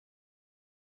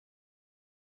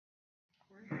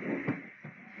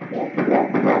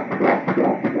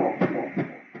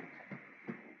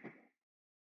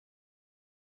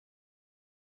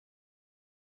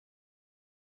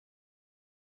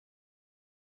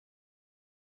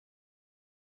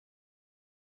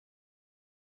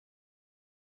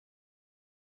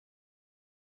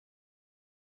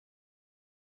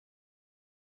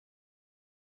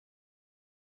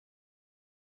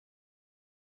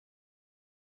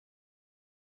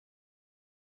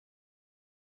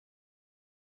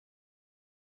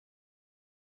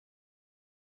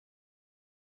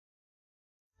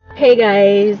Hey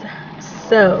guys,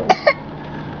 so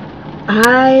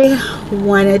I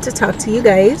wanted to talk to you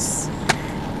guys.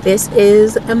 This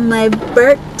is my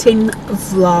birthing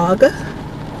vlog.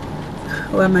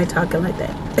 Why am I talking like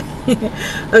that?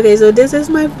 Okay, so this is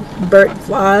my birth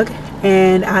vlog,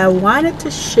 and I wanted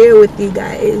to share with you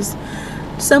guys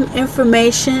some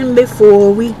information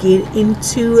before we get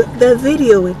into the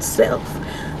video itself.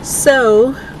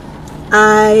 So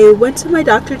I went to my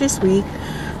doctor this week.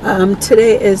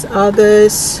 Today is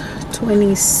August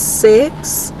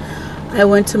 26th. I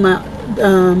went to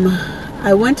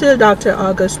the doctor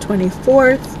August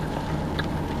 24th.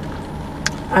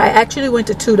 I actually went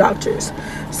to two doctors.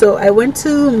 So I went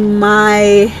to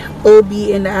my OB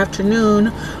in the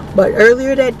afternoon, but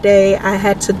earlier that day I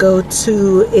had to go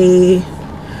to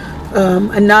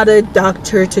another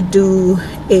doctor to do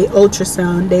a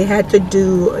ultrasound. They had to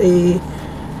do a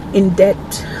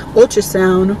in-depth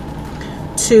ultrasound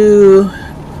to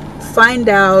find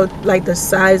out like the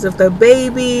size of the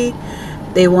baby.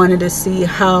 They wanted to see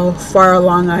how far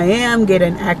along I am, get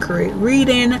an accurate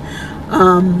reading.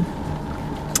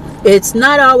 It's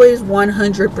not always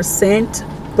 100%,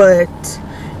 but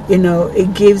you know,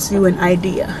 it gives you an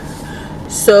idea.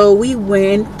 So we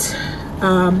went,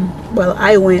 well,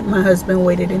 I went, my husband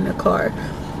waited in the car.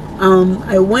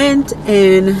 I went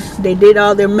and they did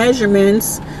all their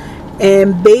measurements,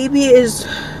 and baby is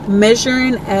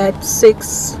measuring at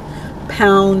 6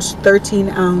 pounds 13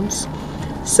 ounce.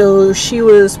 So she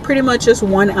was pretty much just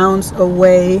 1 ounce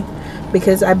away,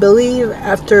 because I believe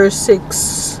after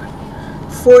 6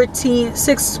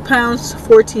 pounds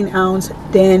 14 ounce,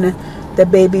 then the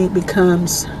baby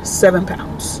becomes 7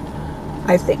 pounds,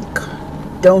 I think.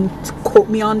 Don't quote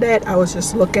me on that. I was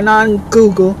just looking on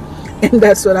Google and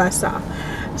that's what I saw.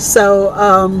 So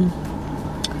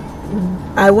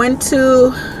I went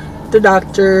to the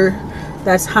doctor.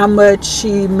 That's how much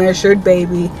she measured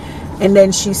baby, and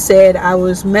then she said I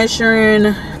was measuring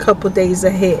a couple days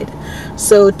ahead.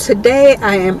 So today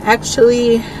I am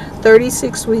actually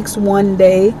 36 weeks 1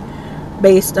 day,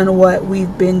 based on what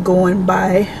we've been going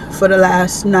by for the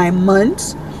last 9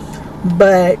 months.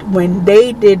 But when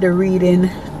they did the reading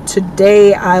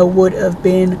today, I would have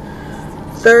been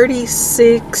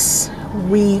 36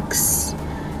 weeks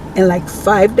in like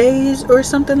 5 days or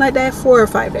something like that. 4 or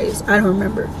 5 days, I don't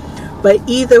remember. But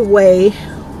either way,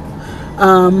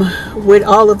 with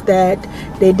all of that,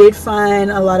 they did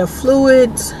find a lot of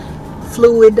fluid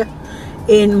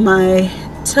in my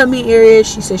tummy area.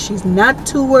 She said she's not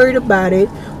too worried about it,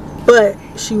 but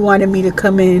she wanted me to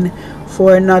come in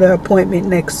for another appointment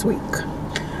next week.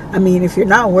 I mean, if you're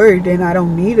not worried, then I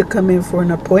don't need to come in for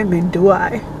an appointment, do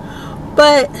I?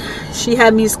 But she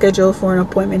had me scheduled for an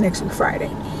appointment next week, Friday.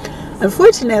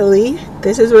 Unfortunately,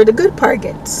 this is where the good part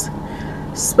gets.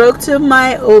 Spoke to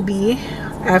my OB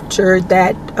after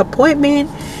that appointment,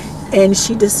 and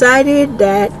she decided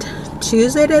that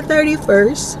Tuesday the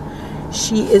 31st,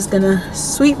 she is gonna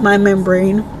sweep my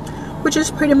membrane, which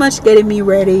is pretty much getting me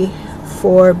ready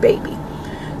for baby.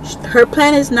 Her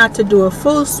plan is not to do a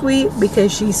full sweep,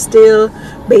 because she's still,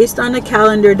 based on the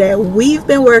calendar that we've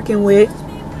been working with,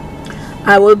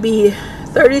 I will be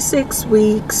 36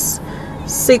 weeks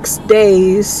 6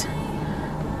 days,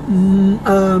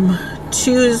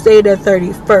 Tuesday the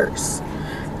 31st.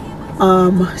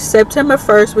 September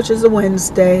 1st, which is a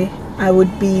Wednesday, I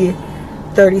would be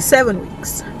 37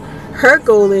 weeks. Her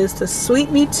goal is to sweep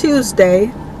me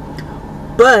Tuesday,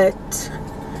 but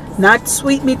not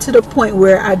sweep me to the point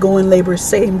where I go in labor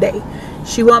same day.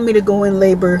 She want me to go in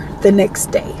labor the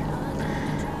next day.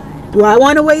 Do I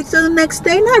want to wait till the next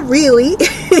day? Not really.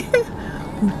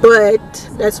 But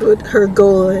that's what her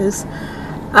goal is.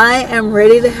 I am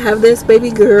ready to have this baby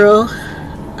girl.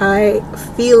 I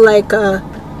feel like a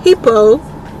hippo.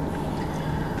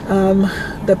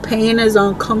 The pain is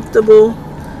uncomfortable.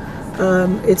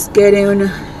 It's getting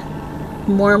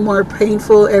more and more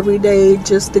painful every day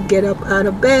just to get up out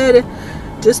of bed,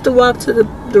 just to walk to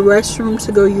the restroom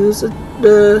to go use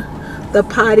the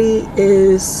potty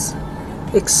is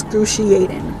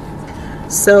excruciating.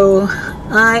 So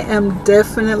I am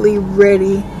definitely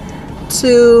ready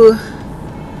to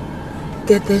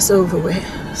get this over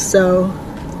with. So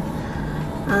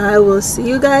I will see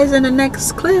you guys in the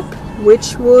next clip,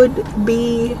 which would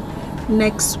be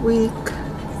next week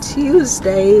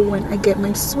Tuesday when I get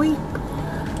my sweep.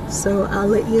 So I'll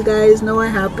let you guys know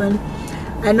what happened.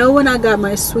 I know when I got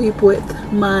my sweep with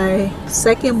my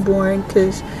second born,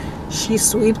 because she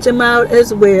sweeped him out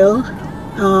as well,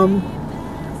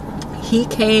 he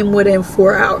came within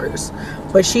 4 hours,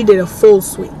 but she did a full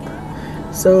sweep.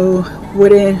 So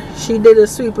she did a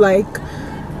sweep like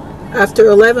after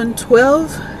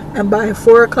 11-12, and by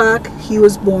 4 o'clock he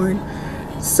was born.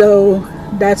 So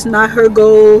that's not her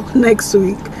goal next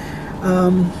week.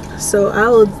 So I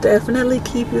will definitely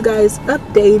keep you guys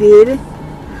updated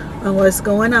on what's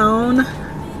going on.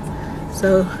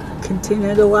 So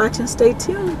continue to watch and stay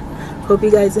tuned. Hope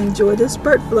you guys enjoy this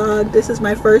birth vlog. This is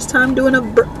my first time doing a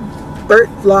birth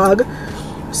vlog,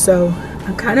 so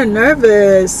I'm kind of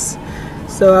nervous.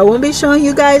 So I won't be showing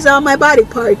you guys all my body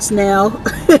parts now.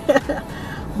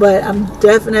 But I'm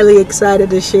definitely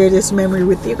excited to share this memory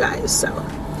with you guys. So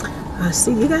I'll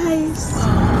see you guys.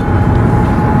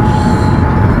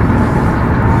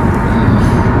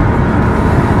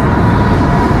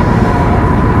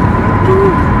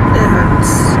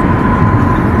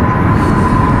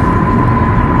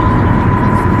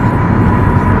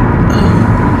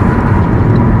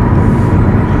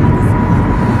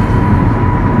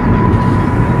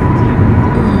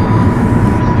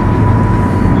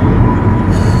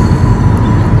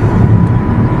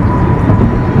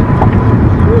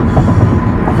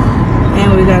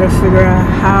 Figure out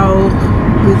how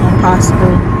we can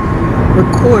possibly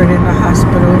record in the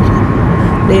hospital.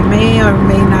 They may or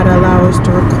may not allow us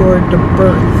to record the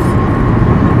birth.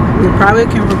 We probably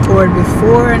can record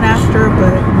before and after,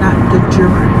 but not the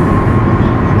during.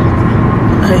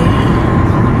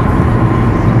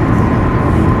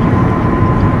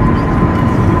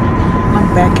 My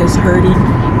back is hurting.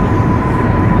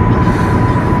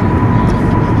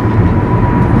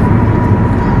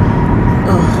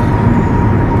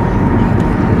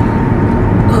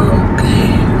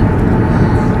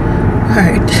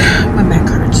 Alright, my back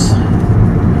hurts.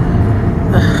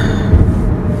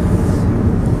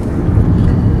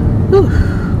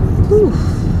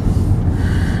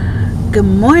 Good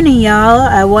morning, y'all.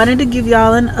 I wanted to give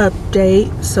y'all an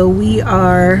update. So we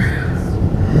are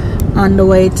on the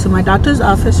way to my doctor's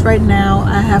office right now.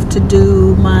 I have to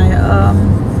do my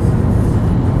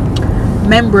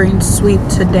membrane sweep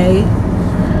today.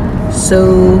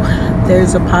 So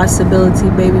there's a possibility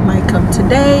baby might come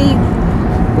today,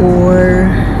 or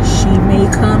she may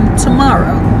come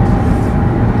tomorrow.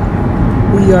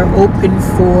 We are open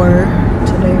for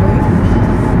today, right?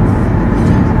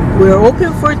 We're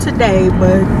open for today,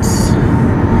 but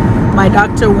my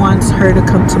doctor wants her to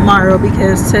come tomorrow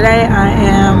because today I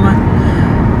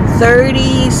am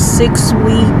 36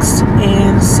 weeks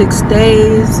and 6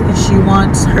 days, and she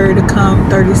wants her to come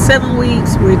 37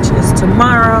 weeks, which is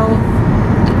tomorrow.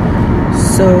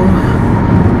 So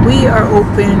we are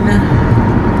open.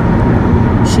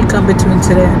 She come between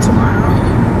today and tomorrow.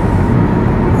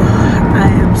 I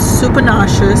am super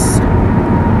nauseous.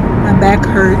 My back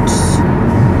hurts,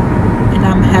 and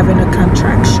I'm having a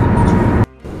contraction.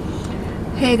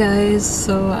 Hey guys,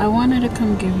 so I wanted to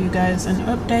come give you guys an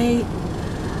update.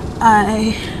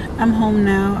 I'm home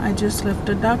now. I just left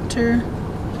the doctor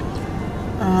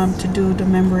to do the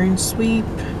membrane sweep.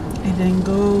 It didn't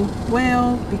go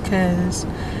well because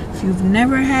if you've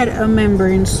never had a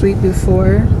membrane sweep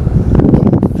before,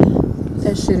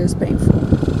 that shit is painful.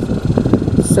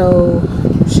 So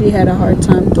she had a hard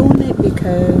time doing it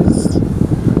because,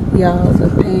 y'all, the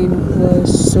pain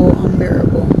was so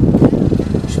unbearable.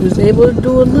 She was able to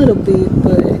do a little bit,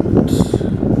 but I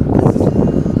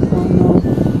don't know.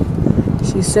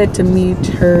 She said to meet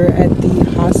her at the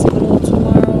hospital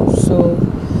tomorrow, so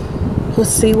we'll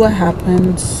see what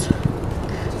happens.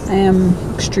 I am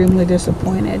extremely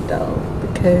disappointed though,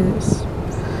 because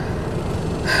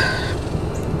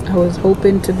I was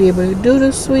hoping to be able to do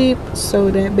the sweep so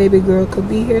that baby girl could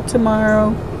be here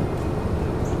tomorrow.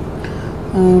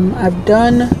 I've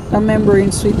done a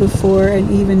membrane sweep before, and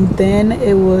even then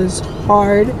it was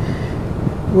hard.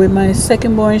 With my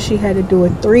second born, she had to do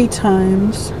it 3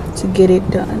 times to get it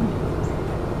done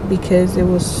because it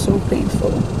was so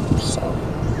painful. So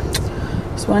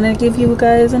just wanted to give you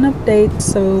guys an update,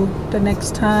 so the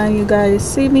next time you guys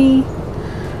see me,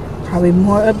 probably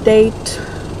more update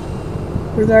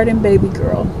regarding baby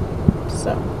girl.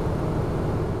 So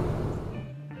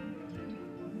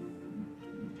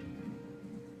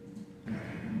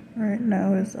right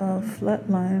now it's all flat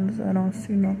lines. I don't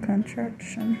see no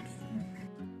contractions.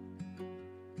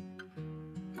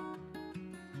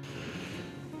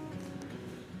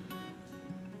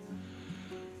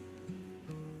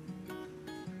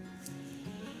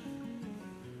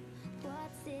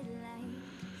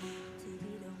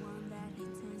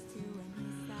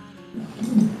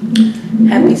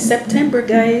 Happy September,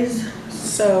 guys.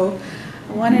 So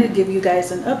I wanted to give you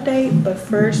guys an update, but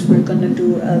first we're gonna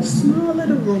do a small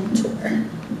little room tour.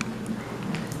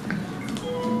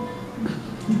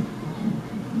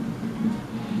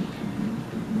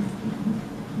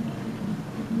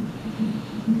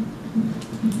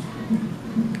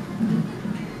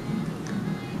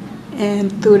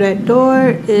 And through that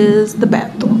door is the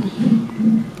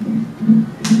bathroom.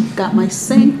 Got my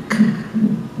sink.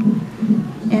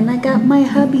 And I got my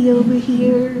hubby over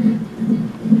here.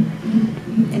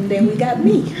 And then we got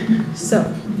me.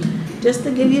 So, just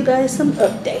to give you guys some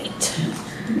update.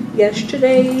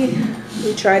 Yesterday,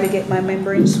 we tried to get my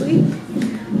membrane sweep.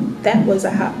 That was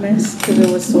a hot mess because it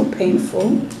was so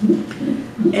painful.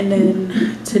 And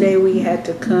then today we had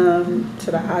to come to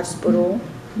the hospital.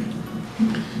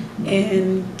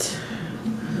 And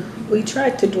we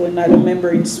tried to do another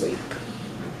membrane sweep.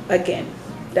 Again,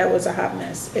 that was a hot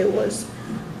mess. It was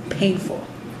painful.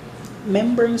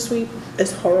 Membrane sweep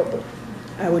is horrible.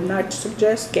 I would not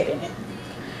suggest getting it.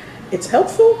 It's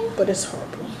helpful, but it's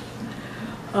horrible.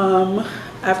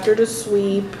 After the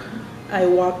sweep, I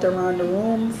walked around the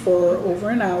room for over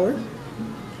an hour.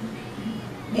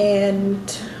 And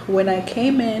when I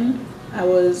came in, I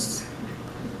was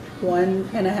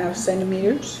 1.5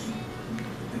 centimeters.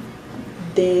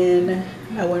 Then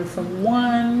I went from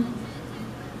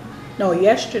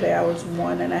yesterday I was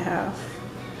 1.5.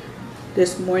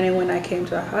 This morning when I came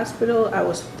to the hospital, I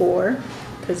was 4.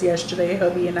 Because yesterday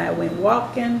hubby and I went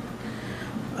walking.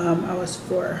 I was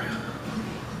 4.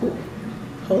 Ooh,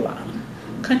 hold on.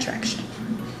 Contraction.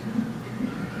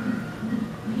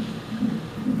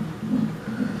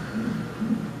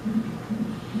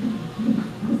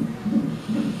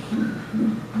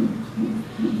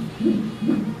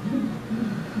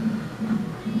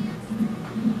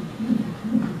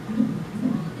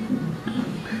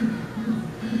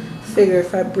 Figure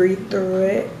if I breathe through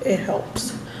it, it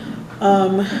helps.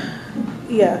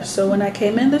 Yeah, so when I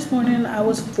came in this morning, I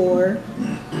was 4.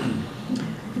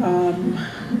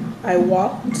 I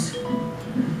walked.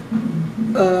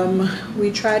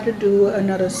 We tried to do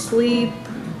another sweep.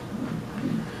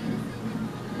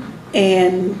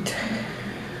 And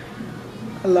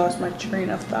I lost my train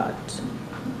of thought.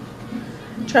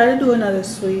 Tried to do another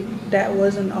sweep. That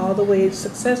wasn't all the way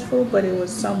successful, but it was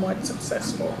somewhat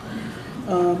successful.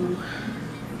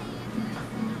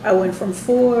 I went from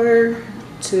 4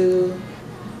 to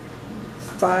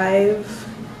 5.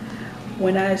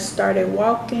 When I started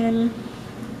walking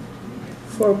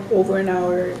for over an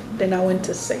hour, then I went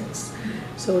to 6.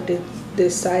 So they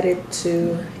decided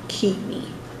to keep me.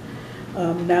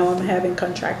 Now I'm having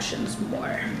contractions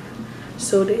more.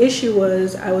 So the issue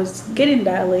was I was getting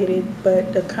dilated,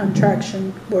 but the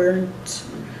contractions weren't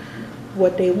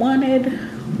what they wanted.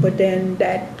 But then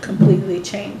that completely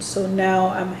changed. So now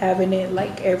I'm having it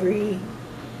like every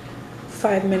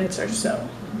 5 minutes or so.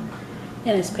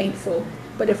 And it's painful.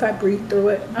 But if I breathe through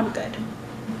it, I'm good.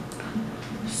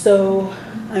 So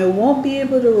I won't be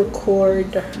able to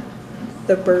record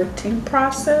the birthing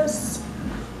process.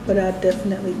 But I'll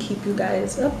definitely keep you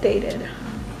guys updated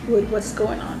with what's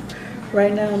going on.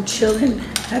 Right now I'm chilling,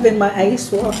 having my ice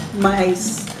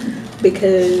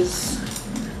because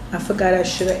I forgot I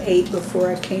should have ate before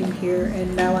I came here,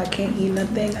 and now I can't eat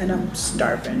nothing and I'm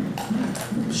starving.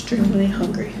 I'm extremely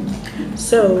hungry.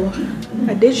 So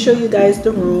I did show you guys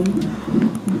the room,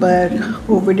 but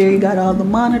over there you got all the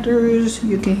monitors.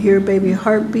 You can hear baby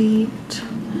heartbeat.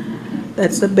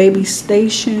 That's the baby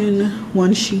station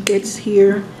once she gets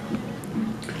here.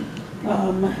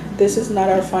 This is not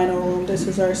our final room. This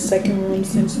is our second room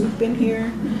since we've been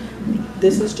here.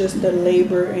 This is just the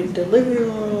labor and delivery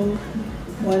room.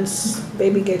 Once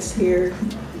baby gets here,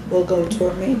 we'll go to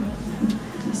our main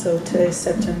room. So today's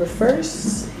September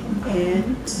 1st,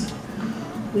 and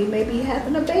we may be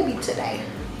having a baby today.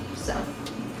 So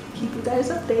keep you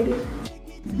guys updated.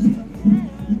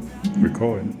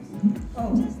 Recording.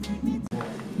 Oh.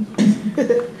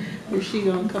 Is she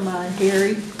gonna come out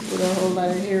hairy with a whole lot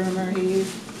of hair on her head?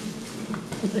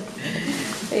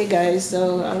 Hey guys,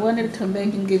 so I wanted to come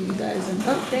back and give you guys an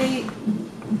update.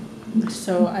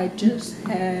 So I just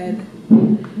had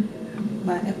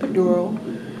my epidural.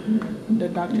 The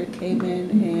doctor came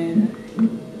in and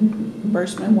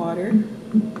burst my water.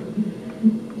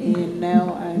 And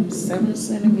now I'm 7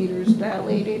 centimeters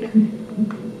dilated.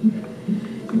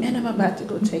 And I'm about to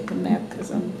go take a nap because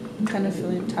I'm kind of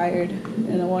feeling tired.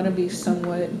 And I want to be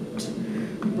somewhat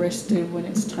rested when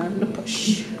it's time to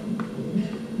push.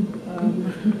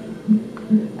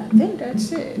 I think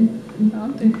that's it. I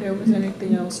don't think there was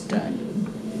anything else done.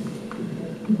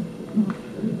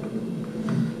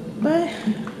 But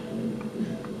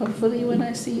hopefully when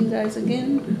I see you guys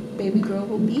again, baby girl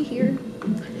will be here.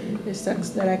 It sucks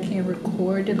that I can't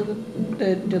record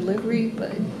the delivery,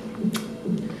 but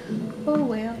oh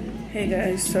well. Hey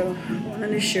guys, so I wanted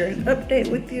to share an update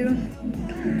with you.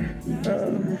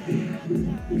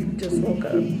 Just woke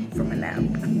up from a nap,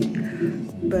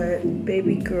 but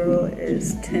baby girl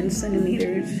is 10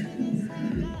 centimeters,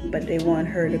 but they want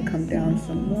her to come down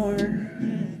some more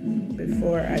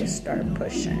before I start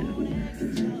pushing.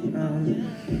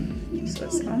 So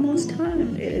it's almost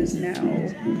time. It is now,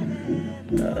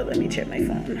 let me check my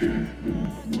phone.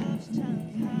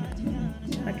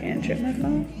 I can't check my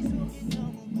phone.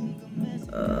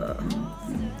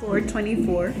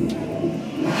 4:24.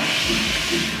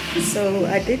 So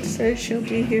I did say she'll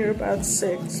be here about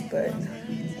 6, but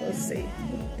we'll see.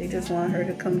 They just want her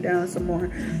to come down some more.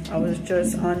 I was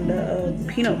just on the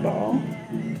peanut ball.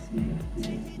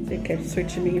 They kept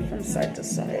switching me from side to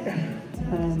side.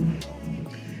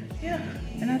 Yeah,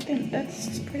 and I think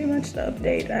that's pretty much the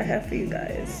update I have for you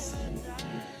guys.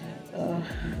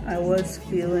 I was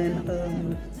feeling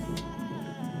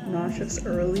nauseous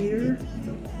earlier,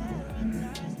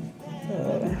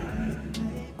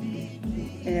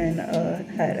 and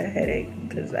had a headache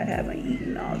because I haven't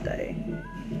eaten all day.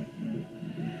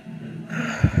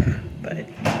 But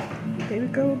baby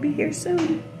girl will be here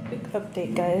soon. Big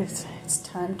update, guys. It's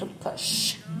time to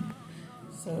push.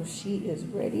 So she is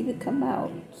ready to come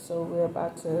out. So they're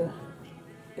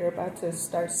about to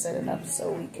start setting up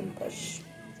so we can push.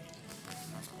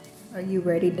 Are you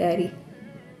ready, Daddy?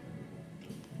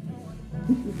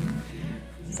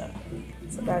 So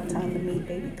it's about time to meet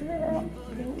baby girl.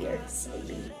 We are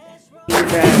excited.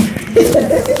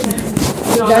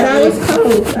 That I was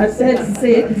close. I said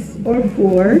 6 or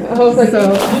 4. I was like,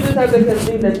 so you just have to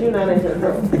concede that you're not in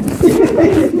control.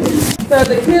 So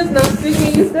the kids not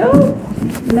speaking you still?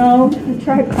 No, I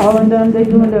tried calling them. They're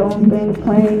doing their own thing,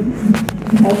 playing,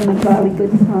 having a jolly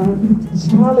good time.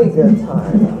 Jolly good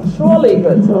time. Surely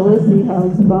good time. So we'll see how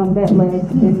long that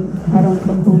lasts, and I don't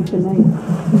come home tonight.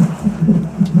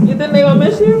 You think they gonna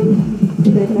miss you?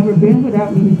 They've never been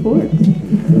without me before.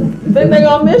 Think they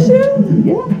gonna miss you?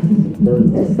 Yeah,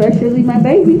 especially my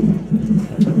baby.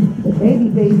 The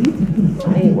baby. I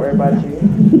ain't worried about you.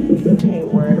 I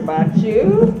ain't worried about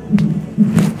you.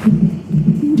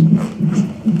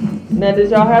 Now, did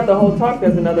y'all have the whole talk?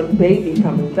 There's another baby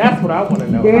coming. That's what I want to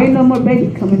know. There ain't no more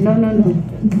baby coming. No.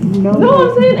 No,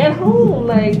 I'm saying at home.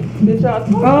 Like, did y'all talk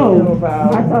to them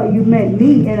about? I thought you meant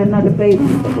me and another baby.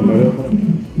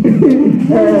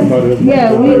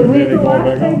 Yeah, we this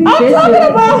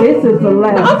is the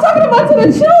last. I'm talking about to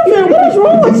the children. What's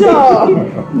wrong with y'all?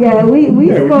 Yeah, we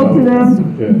spoke to them.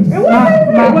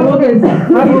 My oldest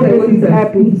is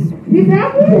happy. He's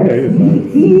happy?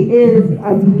 He is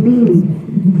a meanie.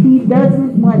 He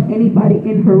doesn't want anybody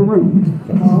in her room.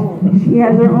 She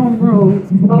has her own room,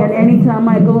 and anytime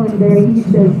I go in there, he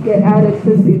says, "Get out of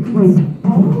Sissy's room."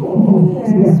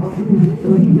 Yeah. So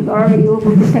he's already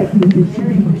overprotected.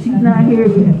 She's not here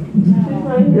yet.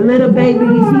 The little baby,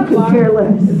 he could care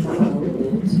less.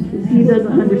 He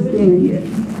doesn't understand yet.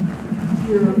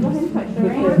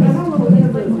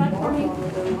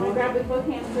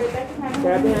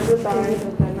 Grab the hand side.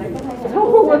 How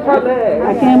move with her leg?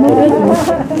 I can't move this one.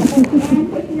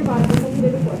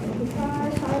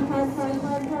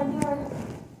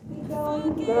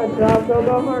 Good job,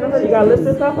 go harder. You gotta lift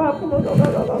yourself up. Come on, go.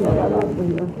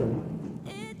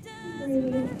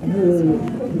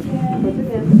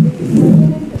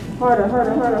 Harder.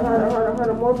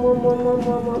 More.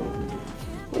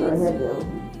 Put her head down.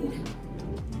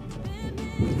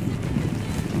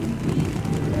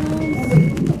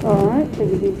 Alright,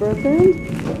 take a deep breath in.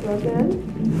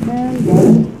 And go.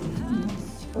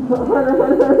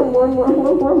 Harder. More.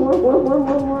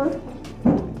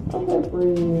 Okay,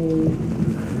 breathe.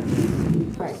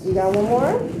 Alright, you got one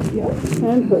more? Yep.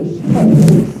 And push.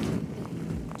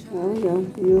 There we go.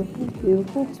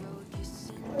 Beautiful.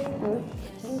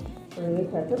 Breathe,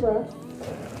 catch your breath.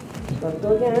 Let's go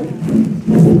again.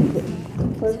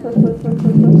 Push.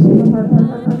 Hard.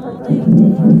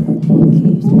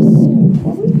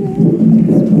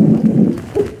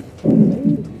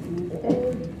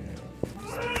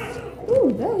 Ooh,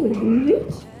 that was easy.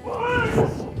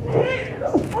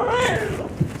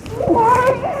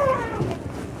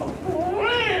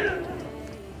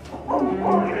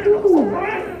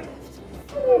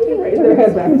 Raise their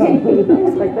head back up.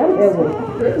 Like that ever.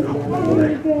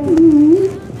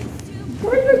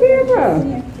 Where's the camera?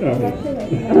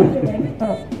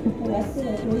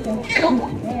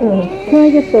 Can I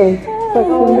get the That's a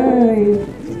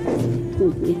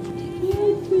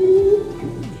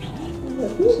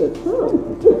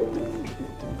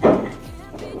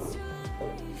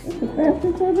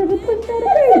picture of her to push that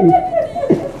baby.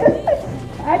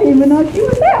 I didn't even know she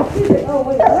was out. She said, oh,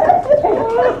 wait, what?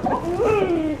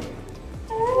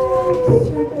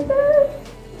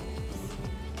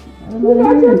 You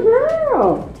got your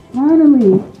girl.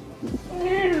 Finally.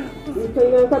 So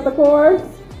you gonna cut the cord?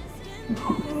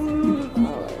 Alright.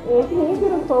 And can you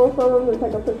get a phone from him to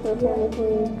take a picture of him,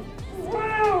 please?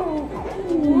 Oh,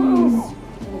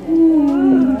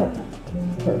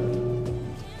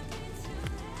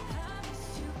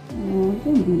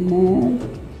 don't be mad.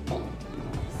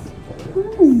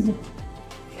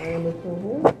 And this one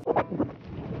here.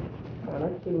 Oh,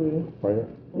 that's cute. Right here?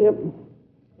 Yep.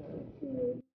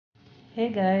 Hey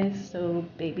guys, so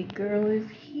baby girl is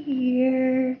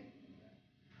here.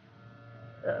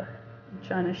 I'm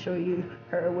trying to show you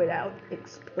her without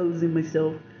exposing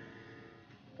myself.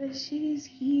 But she's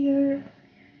here.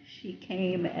 She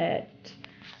came at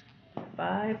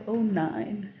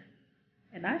 5:09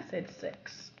 and I said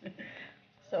 6.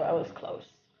 So I was close.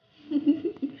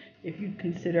 If you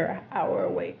consider an hour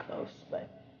away close, but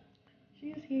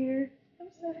she's here. I'm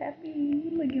so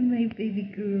happy. Look at my baby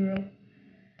girl.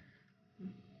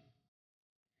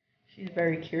 She's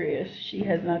very curious. She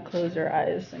has not closed her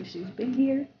eyes since she's been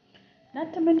here.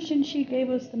 Not to mention she gave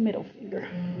us the middle finger.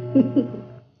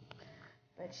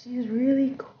 But she's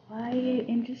really quiet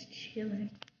and just chilling.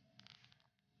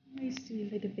 My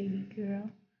sweet little baby girl.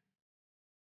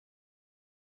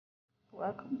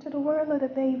 Welcome to the world, little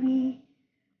baby.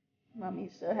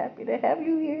 Mommy's so happy to have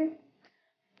you here.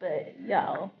 But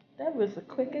y'all, that was the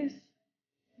quickest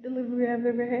delivery I've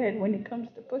ever had when it comes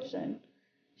to pushing.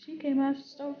 She came out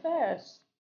so fast.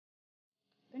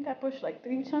 I think I pushed like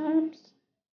 3 times.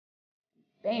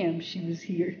 Bam, she was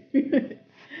here.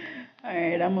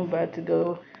 Alright, I'm about to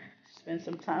go spend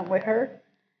some time with her.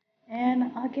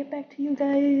 And I'll get back to you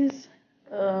guys.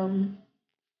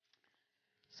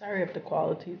 Sorry if the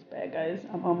quality is bad, guys.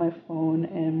 I'm on my phone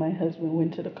and my husband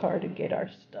went to the car to get our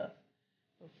stuff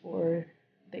before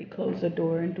they close the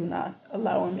door and do not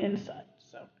allow him inside.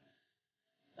 So,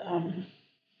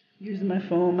 using my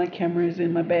phone, my camera is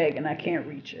in my bag and I can't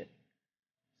reach it.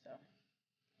 So,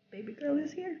 baby girl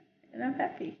is here and I'm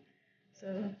happy.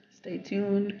 So, stay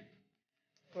tuned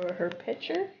for her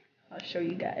picture. I'll show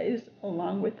you guys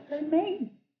along with her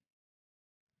name.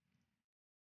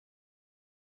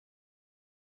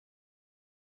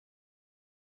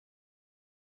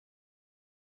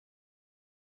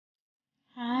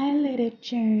 Hi, little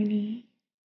Journey.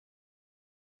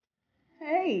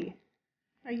 Hey,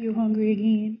 are you hungry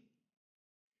again?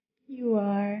 You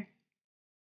are.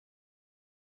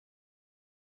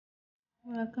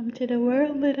 Welcome to the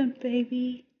world, little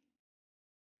baby.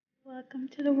 Welcome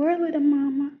to the world, little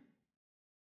mama.